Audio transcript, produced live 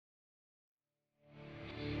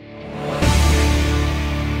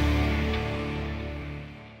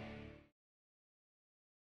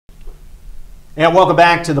And welcome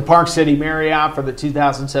back to the Park City Marriott for the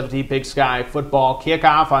 2017 Big Sky Football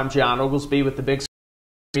Kickoff. I'm John Ogelsby with the Big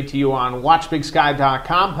Sky, to you on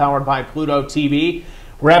WatchBigSky.com, powered by Pluto TV.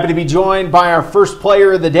 We're happy to be joined by our first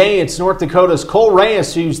player of the day. It's North Dakota's Cole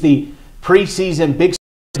Reyes, who's the preseason Big Sky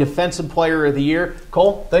Defensive Player of the Year.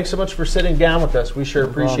 Cole, thanks so much for sitting down with us. We sure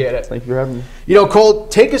appreciate it. Thank you for having me. You know, Cole,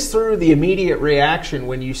 take us through the immediate reaction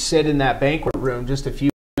when you sit in that banquet room just a few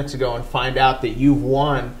minutes ago and find out that you've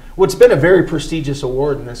won what's been a very prestigious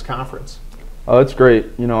award in this conference. Oh, it's great.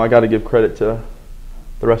 You know, I got to give credit to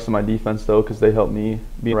the rest of my defense, though, because they helped me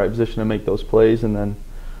be in the right position to make those plays. And then,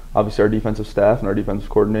 obviously, our defensive staff and our defensive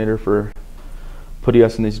coordinator for putting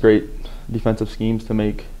us in these great defensive schemes to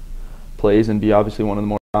make plays and be obviously one of the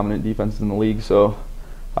more dominant defenses in the league. So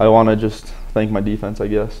I want to just thank my defense, I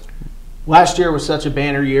guess. Last year was such a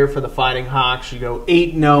banner year for the Fighting Hawks. You go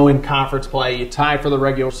 8-0 in conference play. You tie for the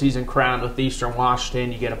regular season crown with Eastern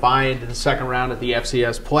Washington. You get a bye into the second round of the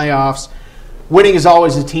FCS playoffs. Winning is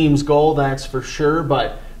always a team's goal, that's for sure.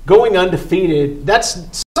 But going undefeated,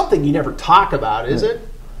 that's something you never talk about, is it?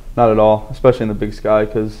 Not at all, especially in the Big Sky,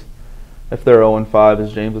 because if they're 0-5,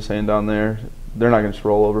 as James was saying down there, they're not going to just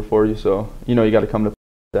roll over for you. So, you know, you got to come to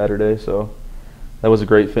Saturday. So that was a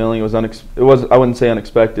great feeling. It was I wouldn't say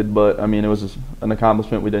unexpected, but I mean, it was an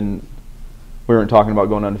accomplishment we weren't talking about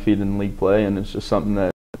going undefeated in league play, and it's just something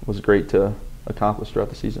that was great to accomplish throughout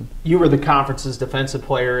the season. You were the conference's defensive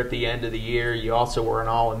player at the end of the year. You also were an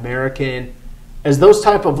All-American. As those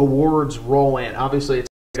type of awards roll in, obviously it's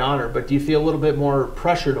a great honor, but do you feel a little bit more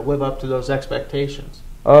pressure to live up to those expectations?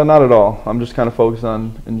 Not at all. I'm just kind of focused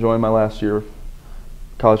on enjoying my last year of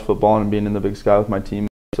college football and being in the Big Sky with my team.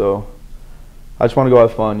 So I just want to go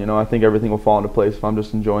have fun. You know, I think everything will fall into place if I'm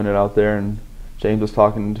just enjoying it out there. And James was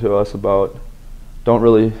talking to us about don't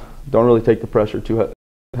really take the pressure too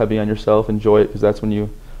heavy on yourself. Enjoy it, because that's when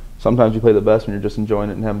sometimes you play the best when you're just enjoying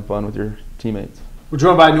it and having fun with your teammates. We're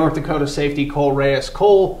joined by North Dakota safety Cole Reyes.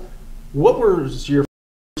 Cole, what was your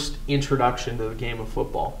first introduction to the game of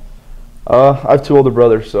football? I have two older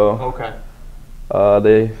brothers, so okay.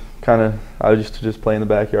 I used to just play in the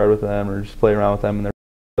backyard with them or just play around with them.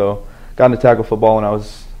 So got into tackle football when I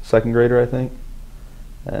was second grader, I think.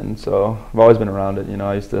 And so I've always been around it. You know,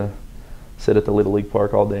 I used to sit at the Little League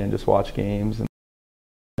Park all day and just watch games and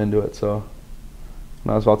into it. So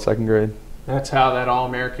when I was about second grade. That's how that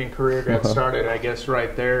All-American career got started, I guess,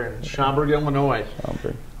 right there in Schaumburg, Illinois.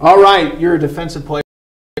 Schaumburg. All right, you're a defensive player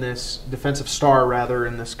in this defensive star rather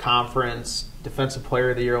in this conference. Defensive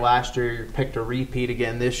player of the year last year. You picked a repeat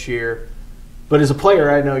again this year. But as a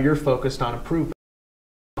player, I know you're focused on improvement.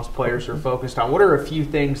 Most players are focused on. What are a few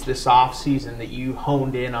things this offseason that you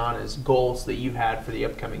honed in on as goals that you had for the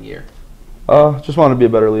upcoming year? Just want to be a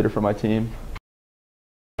better leader for my team.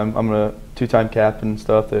 I'm a two-time captain and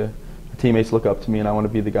stuff. The teammates look up to me, and I want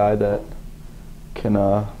to be the guy that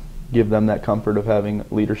can give them that comfort of having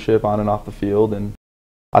leadership on and off the field. And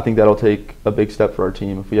I think that'll take a big step for our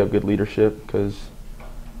team if we have good leadership, because,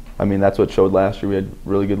 I mean, that's what showed last year. We had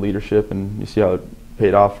really good leadership, and you see how it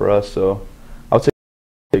paid off for us. So I would say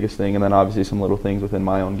the biggest thing, and then obviously some little things within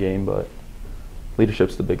my own game, but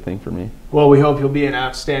leadership's the big thing for me. Well, we hope you'll be an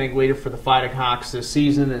outstanding leader for the Fighting Hawks this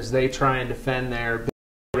season as they try and defend their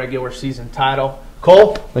regular season title.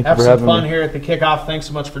 Cole, have some fun here at the kickoff. Thanks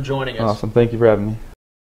so much for joining us. Awesome. Thank you for having me.